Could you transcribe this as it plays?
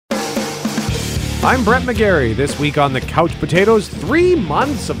I'm Brett McGarry. This week on The Couch Potatoes, 3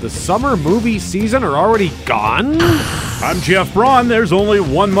 months of the summer movie season are already gone. I'm Jeff Braun. There's only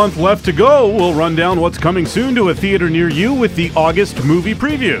 1 month left to go. We'll run down what's coming soon to a theater near you with the August movie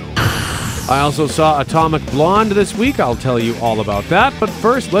preview. I also saw Atomic Blonde this week. I'll tell you all about that. But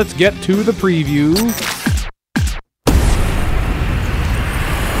first, let's get to the preview.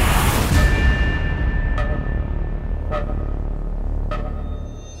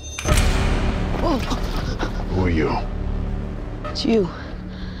 Who are you? It's you.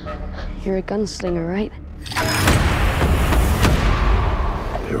 You're a gunslinger, right?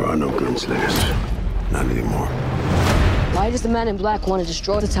 There are no gunslingers. Not anymore. Why does the man in black want to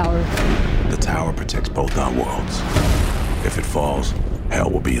destroy the tower? The tower protects both our worlds. If it falls, hell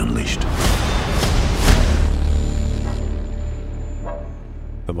will be unleashed.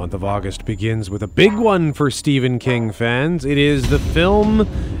 The month of August begins with a big one for Stephen King fans. It is the film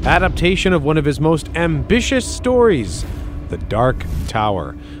adaptation of one of his most ambitious stories, The Dark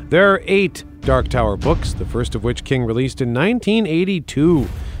Tower. There are 8 Dark Tower books, the first of which King released in 1982,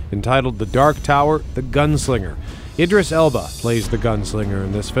 entitled The Dark Tower, The Gunslinger. Idris Elba plays the gunslinger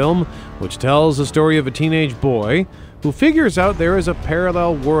in this film, which tells the story of a teenage boy who figures out there is a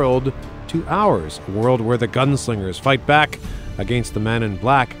parallel world to ours, a world where the gunslingers fight back against the Man in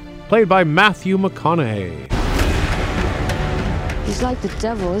Black, played by Matthew McConaughey. He's like the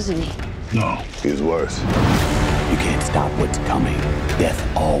devil, isn't he? No, he's worse. You can't stop what's coming. Death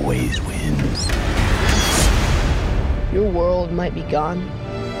always wins. Your world might be gone,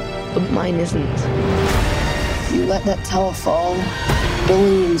 but mine isn't. If you let that tower fall,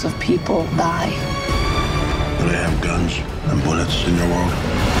 billions of people die. Do they have guns and bullets in your world?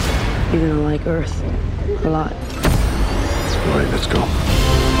 You're gonna like Earth a lot. All right, let's go.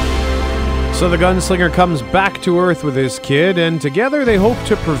 So the gunslinger comes back to Earth with his kid, and together they hope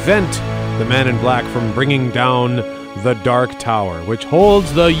to prevent the Man in Black from bringing down the Dark Tower, which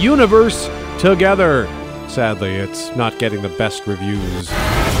holds the universe together. Sadly, it's not getting the best reviews.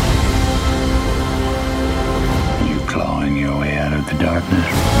 You clawing your way out of the darkness?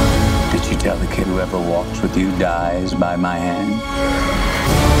 Did you tell the kid whoever walks with you dies by my hand?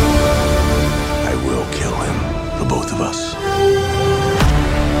 I will kill him for both of us.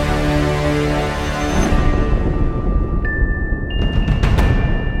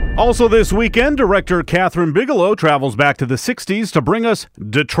 Also this weekend, director Catherine Bigelow travels back to the 60s to bring us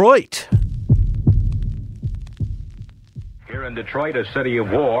Detroit. Here in Detroit, a city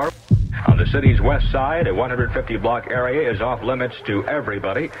of war. On the city's west side, a 150-block area is off limits to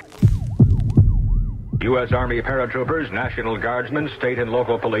everybody. U.S. Army paratroopers, National Guardsmen, state and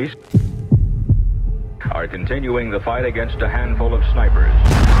local police are continuing the fight against a handful of snipers.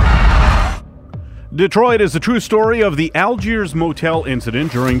 Detroit is a true story of the Algiers Motel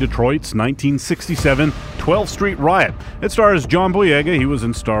incident during Detroit's 1967 12th Street riot. It stars John Boyega, he was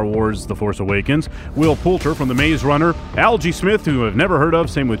in Star Wars The Force Awakens, Will Poulter from The Maze Runner, Algie Smith, who I've never heard of,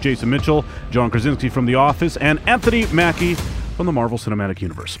 same with Jason Mitchell, John Krasinski from The Office, and Anthony Mackie from the Marvel Cinematic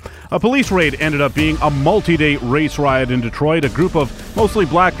Universe. A police raid ended up being a multi-day race riot in Detroit. A group of mostly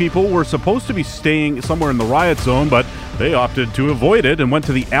black people were supposed to be staying somewhere in the riot zone, but they opted to avoid it and went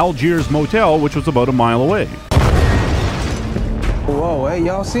to the Algiers Motel, which was about a mile away. Whoa, hey,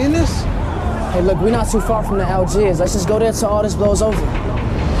 y'all seen this? Hey, look, we're not too far from the Algiers. Let's just go there till all this blows over.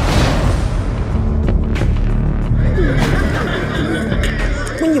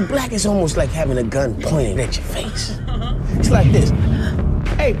 When you're black, it's almost like having a gun pointed at your face. It's like this.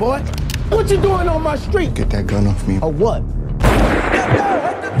 Hey, boy, what you doing on my street? Get that gun off me. Or what?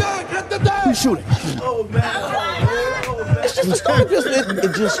 Hit the dog! You shoot it. Oh, man. It's just a starter pistol.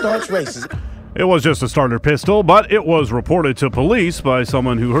 It just starts races. It was just a starter pistol, but it was reported to police by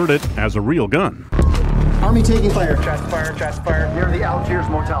someone who heard it as a real gun. Army taking fire. Chest fire. Near the Algiers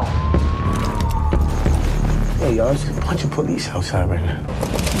Motel. Hey, y'all, there's a bunch of police outside right now.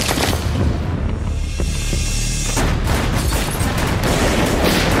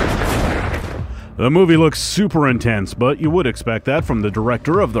 The movie looks super intense, but you would expect that from the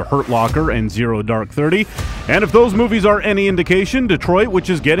director of The Hurt Locker and Zero Dark 30. And if those movies are any indication, Detroit, which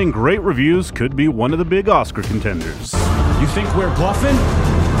is getting great reviews, could be one of the big Oscar contenders. You think we're bluffing?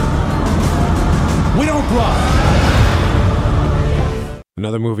 We don't bluff.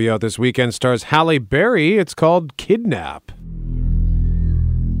 Another movie out this weekend stars Halle Berry. It's called Kidnap.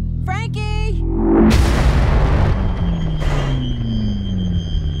 Frankie!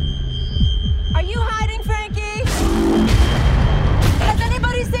 Are you hiding, Frankie? Has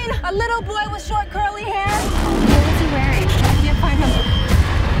anybody seen a little boy with short curly hair? What is he wearing? I can't find him.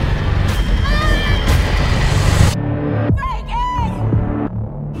 Frankie!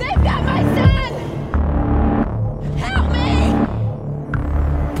 They've got my son!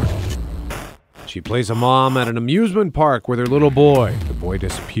 She plays a mom at an amusement park with her little boy. The boy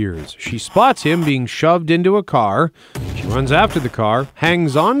disappears. She spots him being shoved into a car. She runs after the car,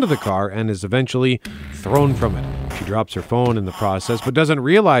 hangs onto the car, and is eventually thrown from it. She drops her phone in the process, but doesn't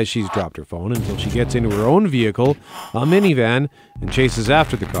realize she's dropped her phone until she gets into her own vehicle, a minivan, and chases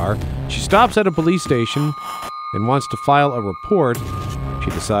after the car. She stops at a police station and wants to file a report. She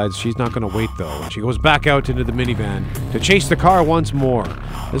decides she's not going to wait, though, and she goes back out into the minivan to chase the car once more.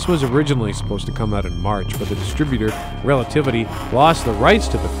 This was originally supposed to come out in March, but the distributor, Relativity, lost the rights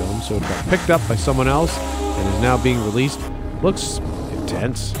to the film, so it got picked up by someone else and is now being released. Looks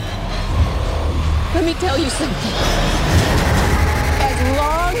intense. Let me tell you something. As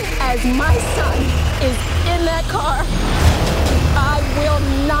long as my son is in that car, I will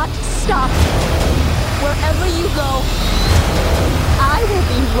not stop. Wherever you go, I will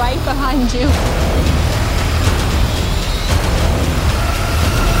be right behind you.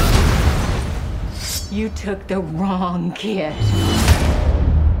 You took the wrong kid.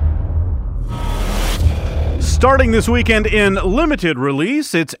 Starting this weekend in limited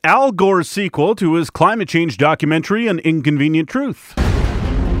release, it's Al Gore's sequel to his climate change documentary, An Inconvenient Truth.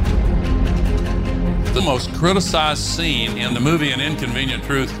 The most criticized scene in the movie An Inconvenient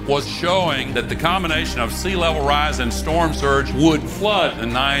Truth was showing that the combination of sea level rise and storm surge would flood the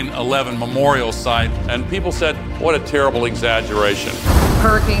 9/11 memorial site. And people said, what a terrible exaggeration.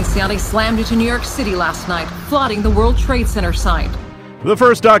 Hurricane Sandy slammed into New York City last night, flooding the World Trade Center site. The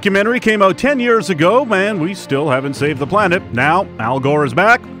first documentary came out 10 years ago, and we still haven't saved the planet. Now, Al Gore is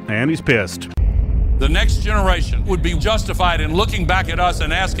back, and he's pissed. The next generation would be justified in looking back at us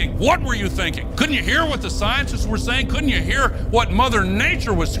and asking, what were you thinking? Couldn't you hear what the scientists were saying? Couldn't you hear what Mother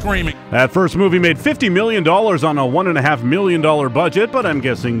Nature was screaming? That first movie made $50 million on a $1.5 million budget, but I'm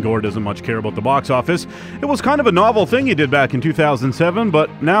guessing Gore doesn't much care about the box office. It was kind of a novel thing he did back in 2007,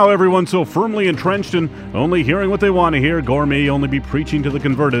 but now everyone's so firmly entrenched in only hearing what they want to hear, Gore may only be preaching to the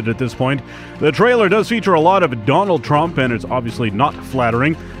converted at this point. The trailer does feature a lot of Donald Trump, and it's obviously not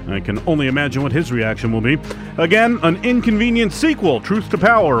flattering. I can only imagine what his reaction will be. Again, An Inconvenient sequel, Truth to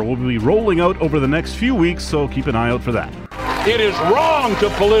Power, will be rolling out over the next few weeks, so keep an eye out for that. It is wrong to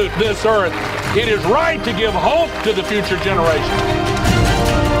pollute this earth. It is right to give hope to the future generations.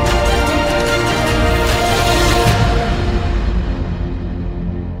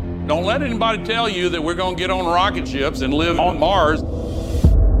 Don't let anybody tell you that we're going to get on rocket ships and live on Mars.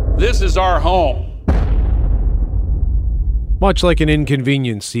 This is our home. Much like An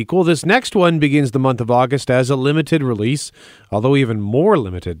Inconvenient sequel, this next one begins the month of August as a limited release, although even more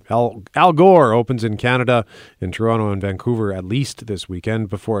limited. Al Gore opens in Canada, in Toronto and Vancouver at least this weekend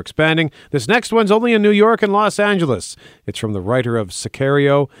before expanding. This next one's only in New York and Los Angeles. It's from the writer of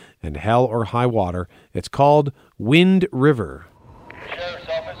Sicario and Hell or High Water. It's called Wind River. Sheriff's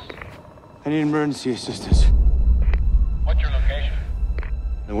office. I need emergency assistance. What's your location?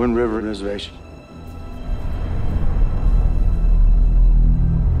 The Wind River Reservation.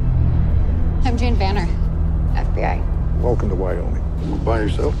 I'm Jane Banner, FBI. Welcome to Wyoming. You by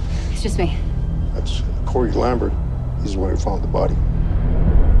yourself? It's just me. That's Corey Lambert. He's the one who found the body.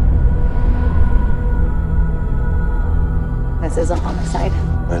 This is a homicide.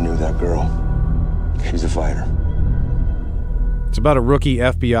 I knew that girl. She's a fighter. It's about a rookie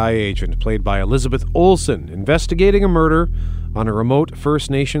FBI agent played by Elizabeth Olsen investigating a murder on a remote First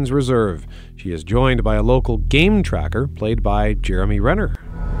Nations reserve. She is joined by a local game tracker played by Jeremy Renner.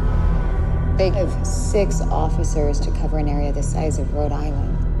 They have 6 officers to cover an area the size of Rhode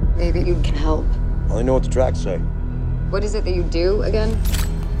Island. Maybe you can help. I only know what the tracks say. What is it that you do again?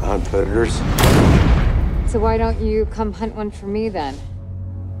 I hunt predators. So why don't you come hunt one for me then?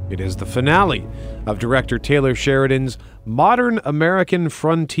 It is the finale of director Taylor Sheridan's modern American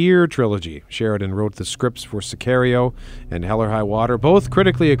frontier trilogy. Sheridan wrote the scripts for Sicario and Hell or High Water, both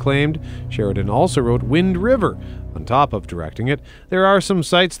critically acclaimed. Sheridan also wrote Wind River on top of directing it. There are some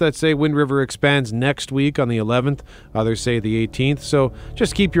sites that say Wind River expands next week on the 11th. Others say the 18th, so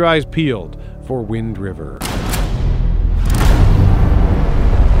just keep your eyes peeled for Wind River.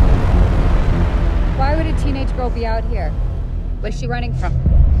 Why would a teenage girl be out here? What's she running from?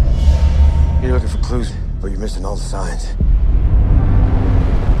 You're looking for clues, but you're missing all the signs.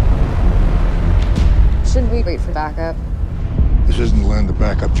 Should we wait for backup? This isn't the land of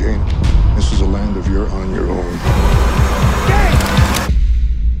backup, Jane. This is a land of you're on your own.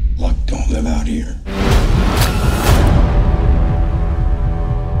 Luck don't live out here.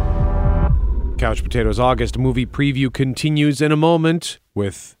 Couch Potatoes August movie preview continues in a moment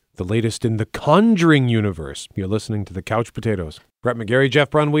with the latest in the Conjuring universe. You're listening to the Couch Potatoes. Brett McGarry,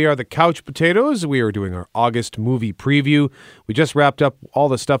 Jeff Brun, we are the Couch Potatoes. We are doing our August movie preview. We just wrapped up all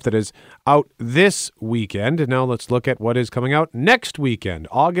the stuff that is out this weekend. And now let's look at what is coming out next weekend,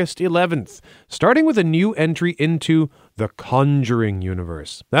 August 11th, starting with a new entry into the Conjuring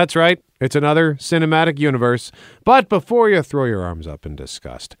universe. That's right, it's another cinematic universe. But before you throw your arms up in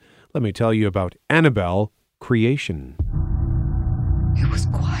disgust, let me tell you about Annabelle Creation. It was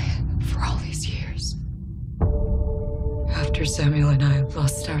quiet for all these years. After Samuel and I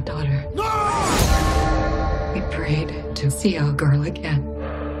lost our daughter, we prayed to see our girl again.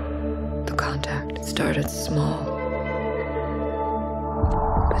 The contact started small,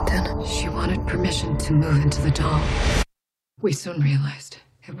 but then she wanted permission to move into the doll. We soon realized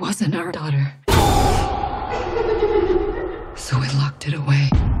it wasn't our daughter, so we locked it away.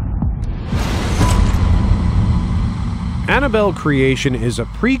 Annabelle Creation is a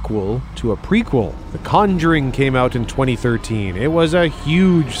prequel to a prequel. The Conjuring came out in 2013. It was a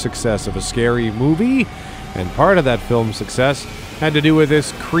huge success of a scary movie, and part of that film's success had to do with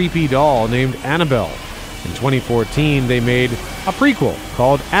this creepy doll named Annabelle. In 2014, they made a prequel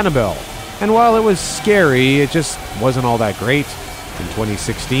called Annabelle, and while it was scary, it just wasn't all that great. In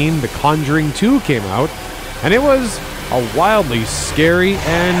 2016, The Conjuring 2 came out, and it was a wildly scary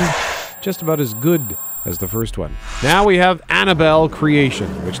and just about as good as the first one. Now we have Annabelle Creation,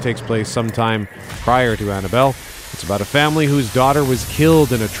 which takes place sometime prior to Annabelle. It's about a family whose daughter was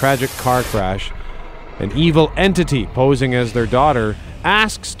killed in a tragic car crash. An evil entity posing as their daughter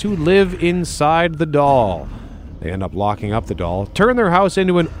asks to live inside the doll. They end up locking up the doll, turn their house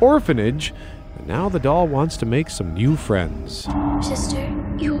into an orphanage, and now the doll wants to make some new friends. Sister,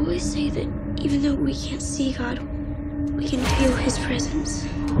 you always say that even though we can't see God, we can feel His presence.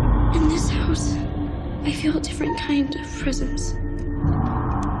 In this house, I feel a different kind of presence.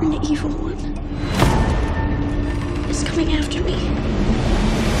 An evil one is coming after me.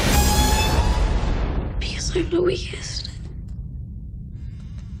 Because I'm the weakest.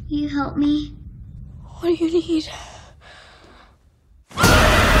 You help me? What do you need?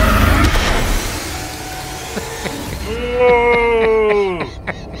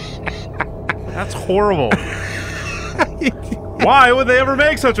 That's horrible. Why would they ever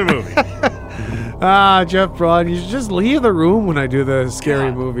make such a movie? Jeff Braun, you should just leave the room when I do the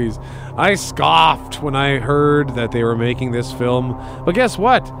scary movies. I scoffed when I heard that they were making this film. But guess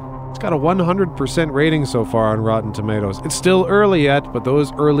what? It's got a 100% rating so far on Rotten Tomatoes. It's still early yet, but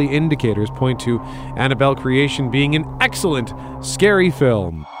those early indicators point to Annabelle Creation being an excellent scary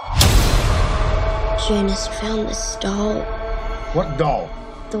film. Janice found this doll. What doll?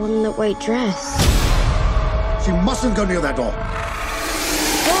 The one in the white dress. She mustn't go near that doll.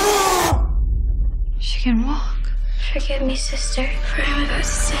 She can walk. Forgive me, sister, for I'm about to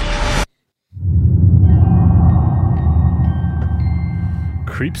sin.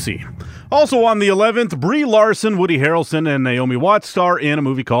 Creepsy. Also on the 11th, Brie Larson, Woody Harrelson, and Naomi Watts star in a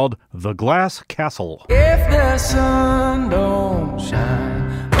movie called The Glass Castle. If the sun don't shine.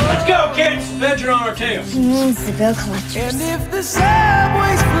 Let's go, kids! Venture on our tail. He means the bill collectors. And if the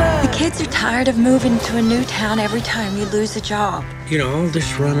subways fly. The kids are tired of moving to a new town every time you lose a job. You know, all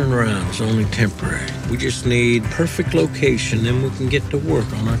this running around is only temporary. We just need perfect location, then we can get to work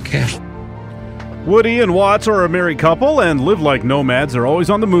on our castle. Woody and Watts are a married couple and live like nomads. They're always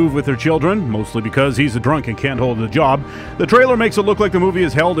on the move with their children, mostly because he's a drunk and can't hold a job. The trailer makes it look like the movie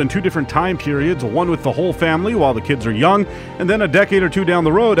is held in two different time periods, one with the whole family while the kids are young, and then a decade or two down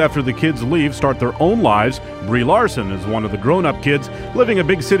the road after the kids leave, start their own lives. Brie Larson is one of the grown-up kids living a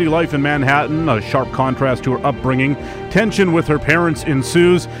big city life in Manhattan, a sharp contrast to her upbringing. Tension with her parents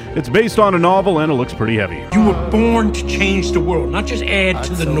ensues. It's based on a novel and it looks pretty heavy. You were born to change the world, not just add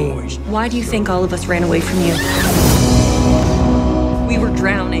to the noise. Why do you think all of us ran away from you? We were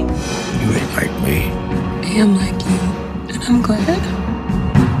drowning. You ain't like me. I am like you, and I'm glad.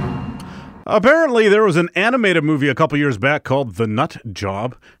 Apparently, there was an animated movie a couple years back called The Nut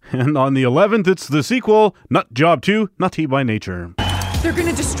Job. And on the 11th, it's the sequel, Nut Job 2, Nutty by Nature. They're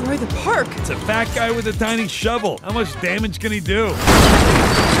gonna destroy the park. It's a fat guy with a tiny shovel. How much damage can he do?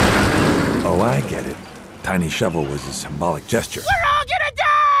 Oh, I get it. Tiny shovel was a symbolic gesture. We're all gonna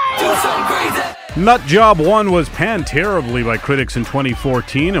die! Do something crazy! Nut Job 1 was panned terribly by critics in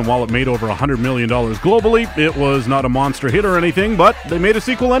 2014, and while it made over $100 million globally, it was not a monster hit or anything, but they made a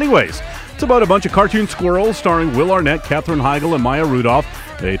sequel anyways. It's about a bunch of cartoon squirrels starring Will Arnett, Katherine Heigl, and Maya Rudolph.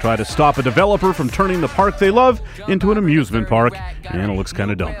 They try to stop a developer from turning the park they love into an amusement park, and it looks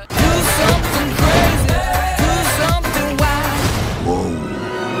kind of dumb. Do something crazy. Do something wild. Whoa.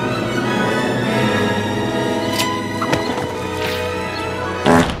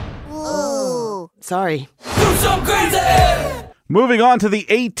 Sorry. Do something crazy! Moving on to the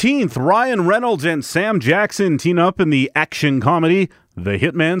 18th, Ryan Reynolds and Sam Jackson team up in the action comedy The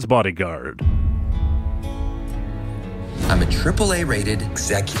Hitman's Bodyguard. I'm a AAA rated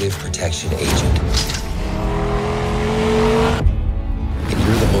executive protection agent. And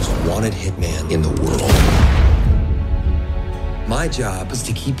you're the most wanted hitman in the world. My job is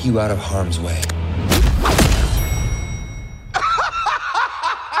to keep you out of harm's way.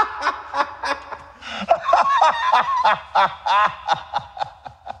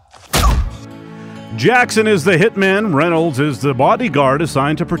 Jackson is the hitman, Reynolds is the bodyguard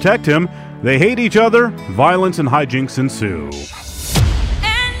assigned to protect him. They hate each other, violence and hijinks ensue.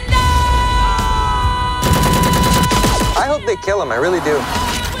 I hope they kill him, I really do.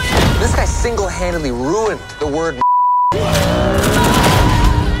 This guy single-handedly ruined the word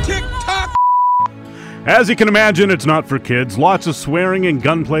TikTok. As you can imagine, it's not for kids. Lots of swearing and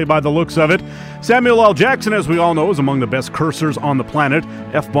gunplay by the looks of it. Samuel L. Jackson, as we all know, is among the best cursors on the planet.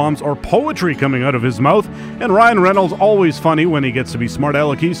 F-bombs are poetry coming out of his mouth. And Ryan Reynolds, always funny when he gets to be smart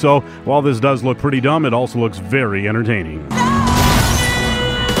alecky, so while this does look pretty dumb, it also looks very entertaining.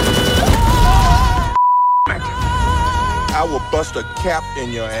 I will bust a cap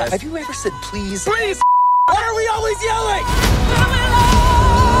in your ass. Have you ever said please? Please! Why are we always yelling?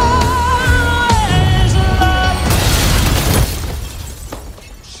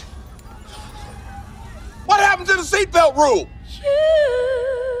 What happened to the seatbelt rule?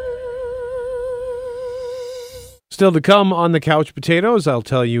 Still to come on the Couch Potatoes, I'll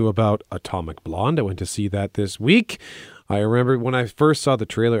tell you about Atomic Blonde. I went to see that this week. I remember when I first saw the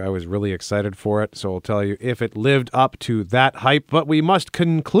trailer, I was really excited for it, so I'll tell you if it lived up to that hype. But we must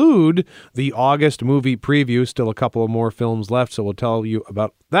conclude the August movie preview. Still a couple of more films left, so we'll tell you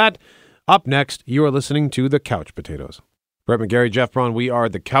about that. Up next, you are listening to the Couch Potatoes. Brett McGarry, Jeff Braun, we are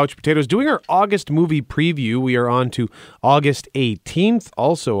the Couch Potatoes. Doing our August movie preview, we are on to August 18th.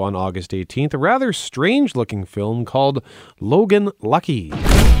 Also on August 18th, a rather strange-looking film called Logan Lucky.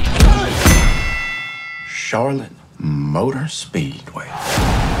 Charlotte Motor Speedway.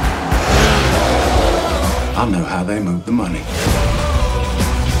 I know how they move the money.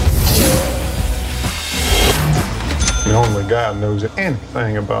 The only guy who knows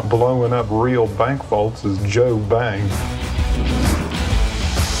anything about blowing up real bank vaults is Joe Bang.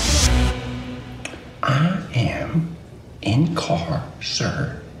 I am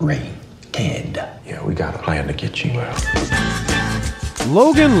incarcerated. Yeah, we got a plan to get you out.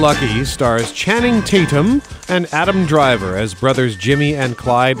 Logan Lucky stars Channing Tatum and Adam Driver as brothers Jimmy and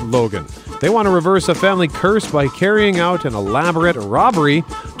Clyde Logan. They want to reverse a family curse by carrying out an elaborate robbery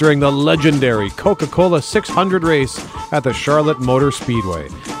during the legendary Coca-Cola 600 race at the Charlotte Motor Speedway.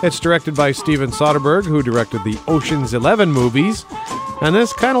 It's directed by Steven Soderbergh, who directed the Ocean's 11 movies, and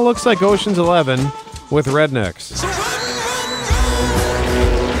this kind of looks like Ocean's 11 with rednecks.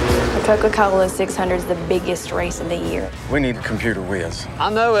 Coca-Cola 600 is the biggest race of the year. We need a computer whiz.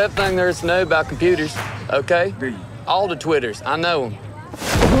 I know everything there is to know about computers, okay? All the Twitters, I know them.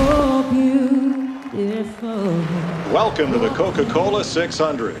 Welcome to the Coca-Cola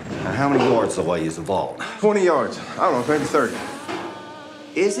 600. Now, how many yards away is the vault? 20 yards. I don't know, maybe 30.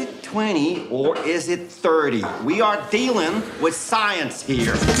 Is it 20 or is it 30? We are dealing with science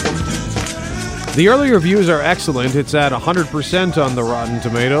here. The early reviews are excellent. It's at 100% on the Rotten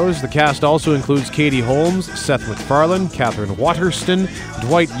Tomatoes. The cast also includes Katie Holmes, Seth MacFarlane, Catherine Waterston,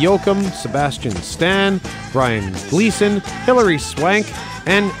 Dwight Yoakam, Sebastian Stan, Brian Gleason, Hilary Swank,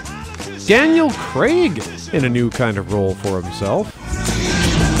 and Daniel Craig in a new kind of role for himself.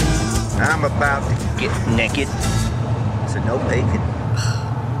 I'm about to get naked. So no bacon.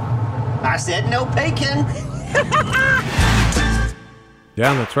 I said no bacon.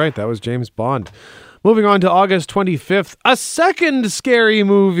 Yeah, that's right. That was James Bond. Moving on to August 25th, a second scary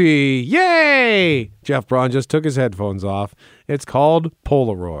movie. Yay! Jeff Braun just took his headphones off. It's called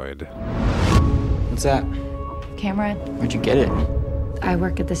Polaroid. What's that? Camera. Where'd you get it? I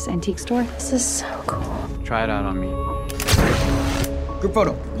work at this antique store. This is so cool. Try it out on me. Group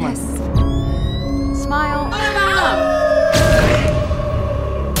photo. Yes. Smile.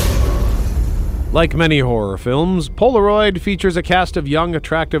 Like many horror films, Polaroid features a cast of young,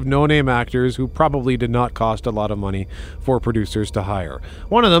 attractive, no-name actors who probably did not cost a lot of money for producers to hire.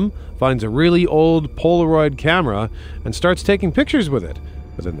 One of them finds a really old Polaroid camera and starts taking pictures with it.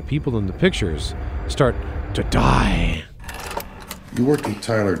 But then the people in the pictures start to die. You worked with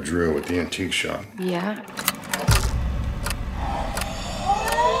Tyler Drew at the antique shop. Yeah.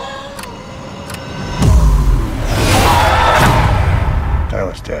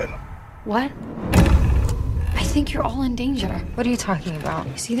 Tyler's dead. What? I think you're all in danger. What are you talking about?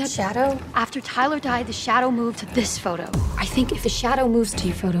 You see that shadow? After Tyler died, the shadow moved to this photo. I think if the shadow moves to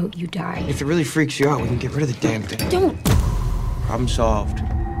your photo, you die. If it really freaks you out, we can get rid of the damn thing. Don't! Problem solved.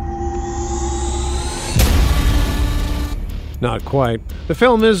 Not quite. The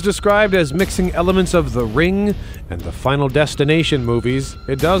film is described as mixing elements of The Ring and the Final Destination movies.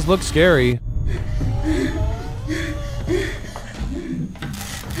 It does look scary.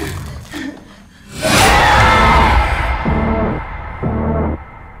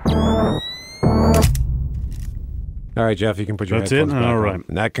 All right, Jeff, you can put your That's headphones it? back All on. right.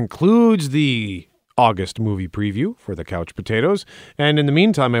 And that concludes the August movie preview for the Couch Potatoes. And in the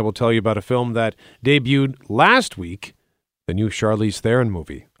meantime, I will tell you about a film that debuted last week, the new Charlize Theron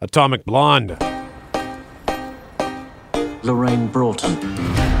movie, Atomic Blonde. Lorraine Broughton,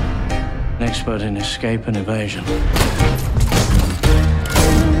 an expert in escape and evasion.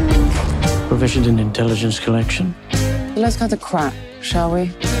 Proficient in intelligence collection. Let's cut the crap, shall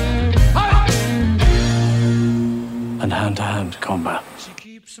we? And hand-to-hand combat.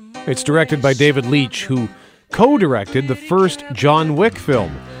 It's directed by David Leitch, who co-directed the first John Wick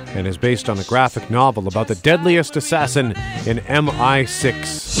film and is based on a graphic novel about the deadliest assassin in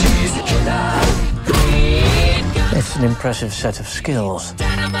MI6. It's an impressive set of skills.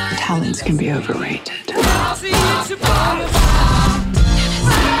 Talents can be overrated.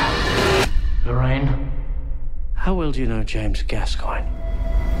 Lorraine, how well do you know James Gascoigne?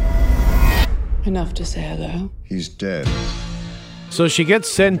 Enough to say hello. He's dead. So she gets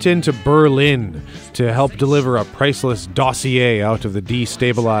sent into Berlin to help deliver a priceless dossier out of the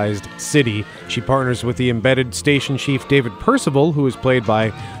destabilized city. She partners with the embedded station chief David Percival, who is played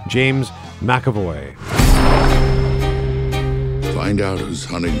by James McAvoy. Find out who's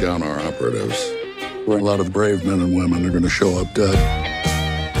hunting down our operatives. A lot of brave men and women are going to show up dead.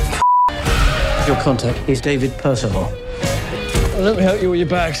 Your contact is David Percival. Let me help you with your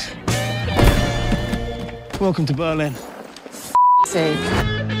bags. Welcome to Berlin. Sake.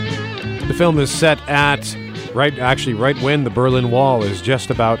 The film is set at right when the Berlin Wall is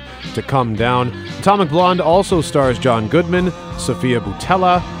just about to come down. Atomic Blonde also stars John Goodman, Sofia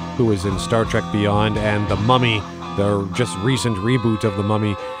Boutella, who is in Star Trek Beyond, and The Mummy, the just recent reboot of The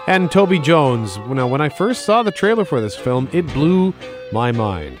Mummy, and Toby Jones. Now, when I first saw the trailer for this film, it blew my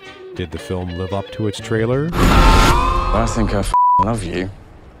mind. Did the film live up to its trailer? I think I love you.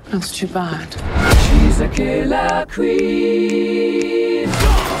 That's too bad. She's a killer queen.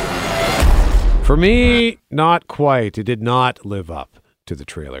 For me, not quite. It did not live up to the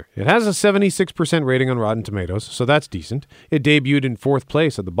trailer. It has a 76% rating on Rotten Tomatoes, so that's decent. It debuted in 4th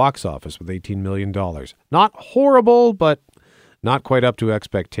place at the box office with $18 million. Not horrible, but not quite up to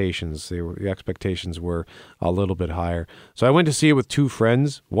expectations. The expectations were a little bit higher. So I went to see it with 2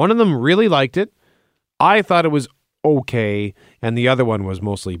 friends. One of them really liked it. I thought it was okay, and the other one was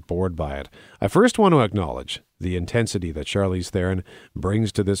mostly bored by it. I first want to acknowledge the intensity that Charlize Theron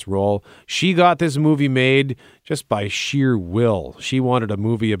brings to this role. She got this movie made just by sheer will. She wanted a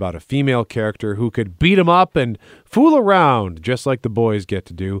movie about a female character who could beat 'em up and fool around just like the boys get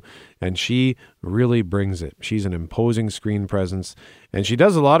to do, and she really brings it. She's an imposing screen presence, and she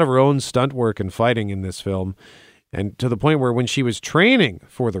does a lot of her own stunt work and fighting in this film. And to the point where when she was training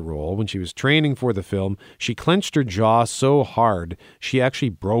for the role, when she was training for the film, she clenched her jaw so hard, she actually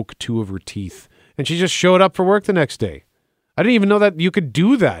broke 2 of her teeth. And she just showed up for work the next day. I didn't even know that you could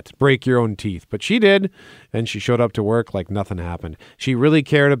do that, break your own teeth. But she did, and she showed up to work like nothing happened. She really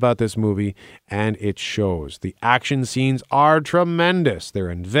cared about this movie, and it shows. The action scenes are tremendous.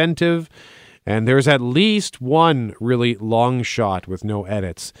 They're inventive, and there's at least one really long shot with no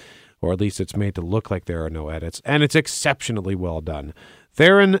edits. Or at least it's made to look like there are no edits, and it's exceptionally well done.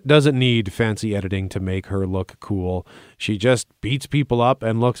 Theron doesn't need fancy editing to make her look cool. She just beats people up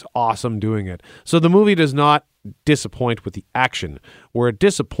and looks awesome doing it. So the movie does not disappoint with the action. Where it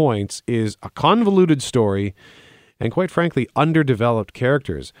disappoints is a convoluted story and, quite frankly, underdeveloped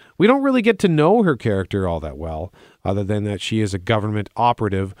characters. We don't really get to know her character all that well, other than that she is a government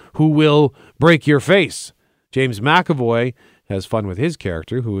operative who will break your face. James McAvoy has fun with his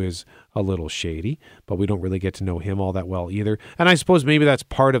character, who is a little shady, but we don't really get to know him all that well either. And I suppose maybe that's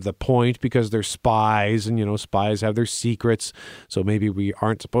part of the point, because they're spies, and, spies have their secrets, so maybe we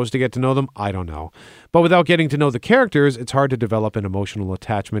aren't supposed to get to know them. I don't know. But without getting to know the characters, it's hard to develop an emotional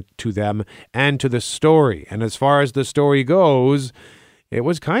attachment to them and to the story. And as far as the story goes, it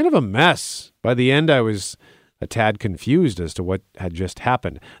was kind of a mess. By the end, I was a tad confused as to what had just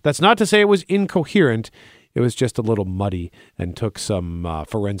happened. That's not to say it was incoherent. It was just a little muddy and took some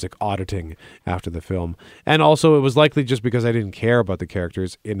forensic auditing after the film. And also, it was likely just because I didn't care about the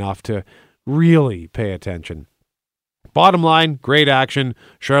characters enough to really pay attention. Bottom line, great action.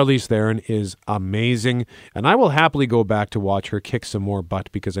 Charlize Theron is amazing, and I will happily go back to watch her kick some more butt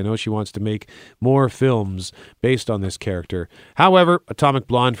because I know she wants to make more films based on this character. However, Atomic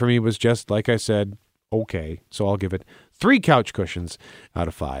Blonde for me was just, like I said, okay. So I'll give it 3 couch cushions out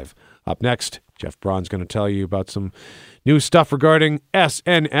of 5. Up next, Jeff Braun's going to tell you about some new stuff regarding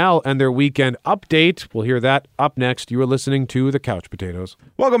SNL and their weekend update. We'll hear that up next. You are listening to The Couch Potatoes.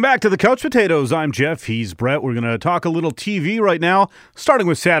 Welcome back to The Couch Potatoes. I'm Jeff. He's Brett. We're going to talk a little TV right now, starting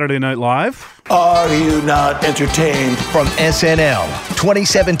with Saturday Night Live. Are you not entertained? From SNL,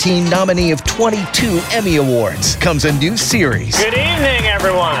 2017 nominee of 22 Emmy Awards, comes a new series. Good evening,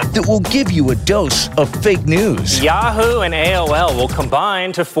 everyone. That will give you a dose of fake news. Yahoo and AOL will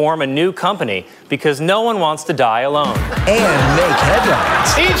combine to form a new company because no one wants to die alone. And make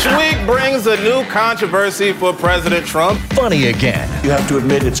headlines. Each week brings a new controversy for President Trump. Funny again. You have to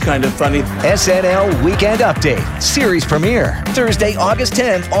admit it's kind of funny. SNL Weekend Update. Series premiere. Thursday, August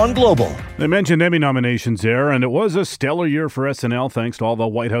 10th on Global. They mentioned Emmy nominations there, and it was a stellar year for SNL thanks to all the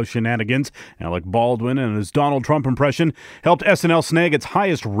White House shenanigans. Alec Baldwin and his Donald Trump impression helped SNL snag its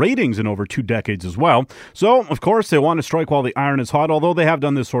highest ratings in over 2 decades as well. So, of course, they want to strike while the iron is hot, although they have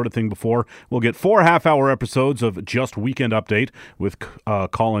done this sort of thing before. We'll get 4 half-hour episodes of Just Weekend Update with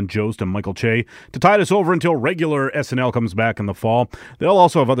Colin Jost and Michael Che to tide us over until regular SNL comes back in the fall. They'll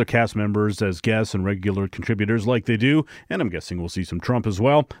also have other cast members as guests and regular contributors like they do, and I'm guessing we'll see some Trump as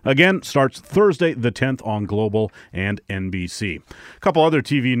well. Again, starts Thursday the 10th on Global and NBC. A couple other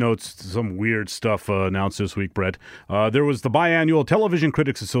TV notes, some weird stuff announced this week, Brett. There was the biannual Television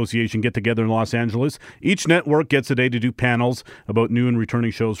Critics Association get-together in Los Angeles. Each network gets a day to do panels about new and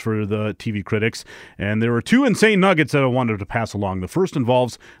returning shows for the TV critics, and there were 2 insane nuggets that I wanted to pass along. The first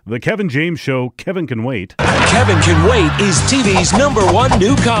involves the Kevin James show, Kevin Can Wait. Kevin Can Wait is TV's #1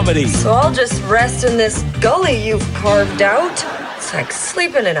 new comedy. So I'll just rest in this gully you've carved out. It's like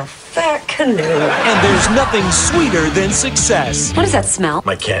sleeping in a fat canoe. And there's nothing sweeter than success. What does that smell?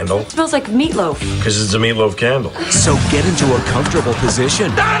 My candle. It smells like meatloaf. Because it's a meatloaf candle. So get into a comfortable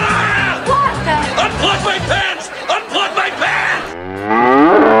position. What the? Unplug my pants! Unplug my pants!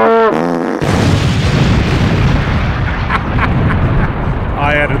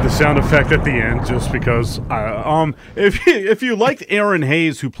 I added the sound effect at the end just because. If you liked Erin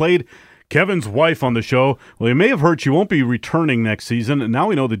Hayes, who played Kevin's wife on the show, well, you may have heard she won't be returning next season, and now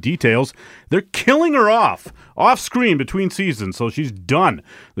we know the details. They're killing her off screen between seasons, so she's done.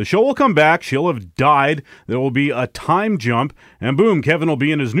 The show will come back. She'll have died. There will be a time jump, and boom, Kevin will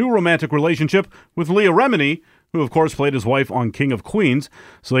be in his new romantic relationship with Leah Remini, who, of course, played his wife on King of Queens.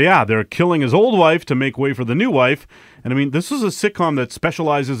 So, yeah, they're killing his old wife to make way for the new wife. And, I mean, this is a sitcom that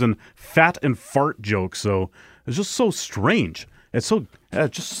specializes in fat and fart jokes, so it's just so strange. It's so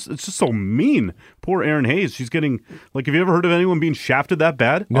it's just so mean. Poor Erin Hayes. She's getting, like, have you ever heard of anyone being shafted that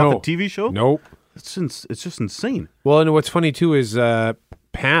bad off a TV show? Nope. It's just insane. Well, and what's funny, too, is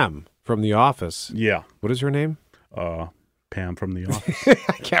Pam from The Office. Yeah. What is her name? Pam from The Office.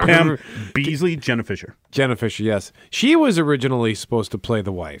 I can't remember. Beasley, Jenna Fisher. Jenna Fisher, yes. She was originally supposed to play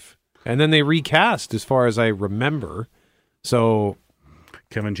the wife, and then they recast, as far as I remember. So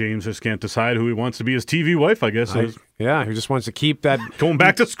Kevin James just can't decide who he wants to be his TV wife, I guess. He just wants to keep that going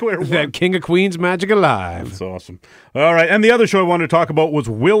back to square one. That King of Queens magic alive. That's awesome. All right, and the other show I wanted to talk about was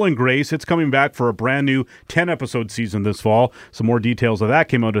Will and Grace. It's coming back for a brand new 10-episode season this fall. Some more details of that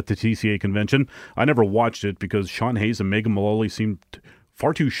came out at the TCA convention. I never watched it because Sean Hayes and Megan Mullally seemed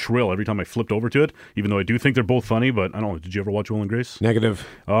far too shrill every time I flipped over to it, even though I do think they're both funny, but I don't know. Did you ever watch Will and Grace? Negative.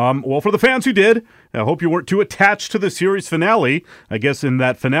 Well, for the fans who did, I hope you weren't too attached to the series finale. I guess in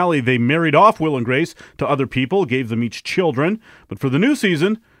that finale, they married off Will and Grace to other people, gave them each children. But for the new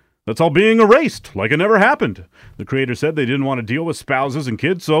season, that's all being erased, like it never happened. The creator said they didn't want to deal with spouses and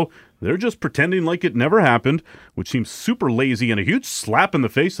kids, so they're just pretending like it never happened, which seems super lazy and a huge slap in the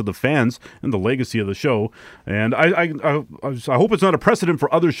face of the fans and the legacy of the show. And I hope it's not a precedent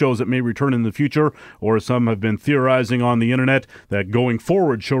for other shows that may return in the future, or some have been theorizing on the internet that going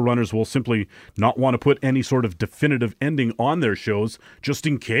forward, showrunners will simply not want to put any sort of definitive ending on their shows just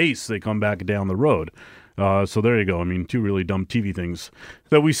in case they come back down the road. So there you go. I mean, 2 really dumb TV things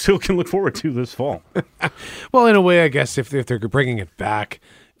that we still can look forward to this fall. Well, in a way, I guess if they're bringing it back,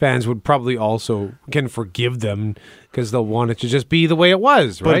 fans would probably also can forgive them because they'll want it to just be the way it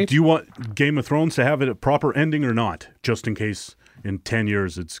was, right? But do you want Game of Thrones to have a proper ending or not? Just in case in 10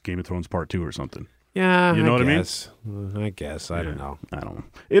 years it's Game of Thrones Part 2 or something. Yeah, you know what I mean? I guess. I don't know.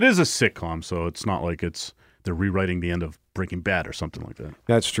 It is a sitcom, so it's not like they're rewriting the end of Breaking Bad or something like that.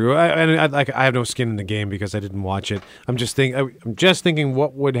 That's true. I have no skin in the game because I didn't watch it. I'm just thinking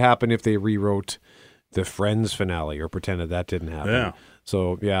what would happen if they rewrote the Friends finale or pretended that didn't happen. Yeah.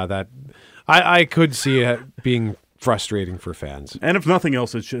 So, yeah, that I could see it being frustrating for fans. And if nothing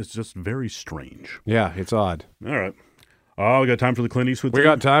else, it's just very strange. Yeah, it's odd. All right. Oh, we got time for the Clint Eastwood thing? We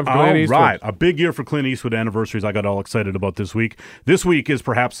got time for Clint Eastwood. All right. A big year for Clint Eastwood anniversaries I got all excited about this week. This week is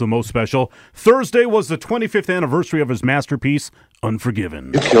perhaps the most special. Thursday was the 25th anniversary of his masterpiece,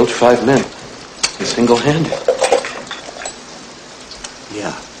 Unforgiven. You killed 5 men. Single-handed.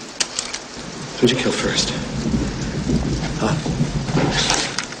 Yeah. Who'd you kill first? Huh?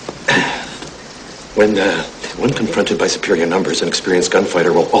 When confronted by superior numbers, an experienced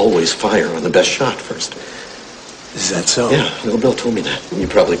gunfighter will always fire on the best shot first. Is that so? Yeah, Little Bill told me that. You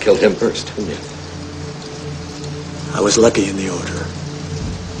probably killed him first, didn't you? I was lucky in the order.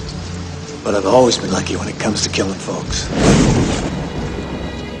 But I've always been lucky when it comes to killing folks.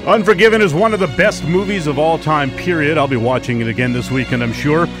 Unforgiven is one of the best movies of all time, period. I'll be watching it again this weekend, I'm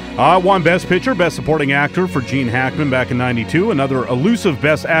sure. Won Best Picture, Best Supporting Actor for Gene Hackman back in '92. Another elusive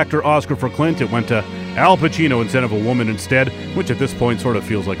Best Actor Oscar for Clint. It went to Al Pacino instead of a woman instead, which at this point sort of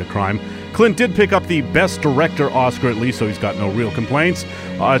feels like a crime. Clint did pick up the Best Director Oscar at least, so he's got no real complaints.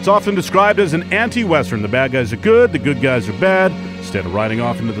 It's often described as an anti-Western. The bad guys are good, the good guys are bad. Instead of riding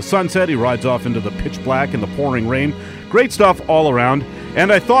off into the sunset, he rides off into the pitch black and the pouring rain. Great stuff all around.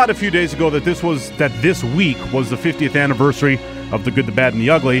 And I thought a few days ago that this week was the 50th anniversary of The Good, the Bad, and the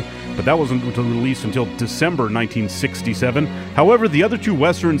Ugly, but that wasn't released until December 1967. However, the other two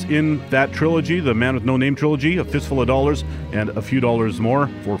Westerns in that trilogy, the Man with No Name trilogy, A Fistful of Dollars and A Few Dollars More,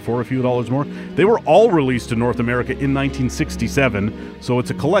 for A Few Dollars More, they were all released in North America in 1967, so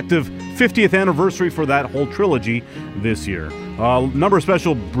it's a collective 50th anniversary for that whole trilogy this year. Number of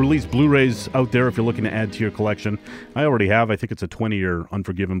special release Blu-rays out there if you're looking to add to your collection. I already have. I think it's a 20-year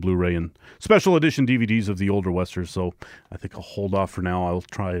Unforgiven Blu-ray and special edition DVDs of the older Westerns, so I think I'll hold off for now. I'll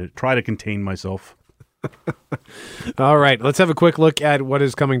try to contain myself. All right, let's have a quick look at what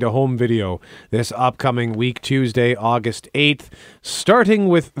is coming to home video this upcoming week, Tuesday, August 8th, starting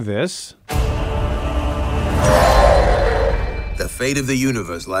with this. The fate of the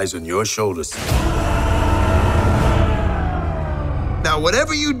universe lies on your shoulders. Now,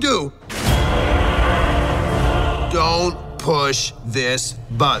 whatever you do, don't push this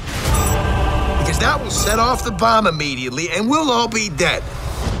button. Because that will set off the bomb immediately and we'll all be dead.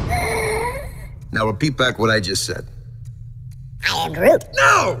 Now, repeat back what I just said. I am Groot.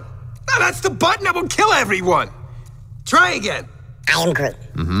 No! No, that's the button that will kill everyone. Try again. I am Groot.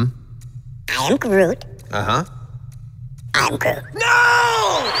 Mm-hmm. I am Groot. Uh-huh. I am Groot.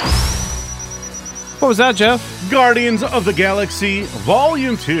 No! What was that, Jeff? Guardians of the Galaxy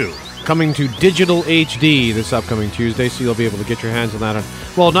Volume 2. Coming to digital HD this upcoming Tuesday, so you'll be able to get your hands on that.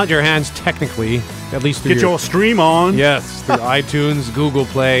 Well, not your hands technically, at least through Get your stream on. Yes, through iTunes, Google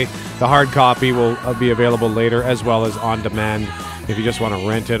Play. The hard copy will be available later, as well as on demand if you just want to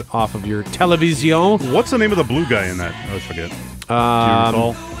rent it off of your television. What's the name of the blue guy in that? I always forget. Do you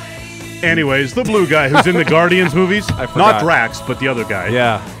recall? Anyways, the blue guy who's in the Guardians movies. I forgot. Not Drax, but the other guy.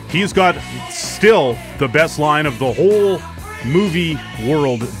 Yeah. He's got still the best line of the whole movie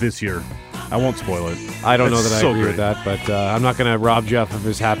world this year. I won't spoil it. I don't know It's that I so agree great. with that, but I'm not going to rob Jeff of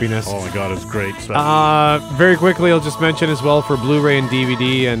his happiness. Oh my God, it's great. Very quickly, I'll just mention as well for Blu-ray and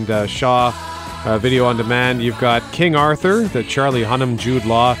DVD and Shaw Video on Demand, you've got King Arthur, the Charlie Hunnam, Jude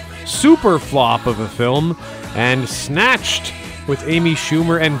Law, super flop of a film, and Snatched with Amy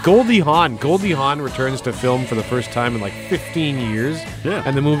Schumer and Goldie Hawn. Goldie Hawn returns to film for the first time in like 15 years,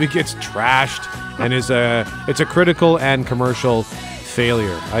 and the movie gets trashed and it's a critical and commercial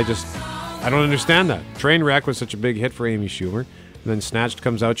failure. I don't understand that. Trainwreck was such a big hit for Amy Schumer, and then Snatched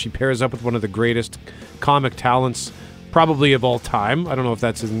comes out. She pairs up with one of the greatest comic talents probably of all time. I don't know if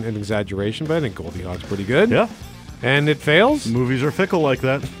that's an exaggeration, but I think Goldie Hawn's pretty good. Yeah. And it fails. Movies are fickle like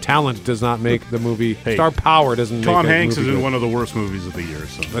that. Talent does not make the movie. Hey, star power doesn't make Tom a Hanks movie is in good. one of the worst movies of the year.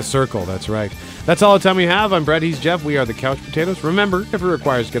 So. The Circle, that's right. That's all the time we have. I'm Brett, he's Jeff. We are the Couch Potatoes. Remember, if it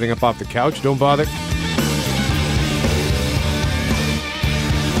requires getting up off the couch, don't bother.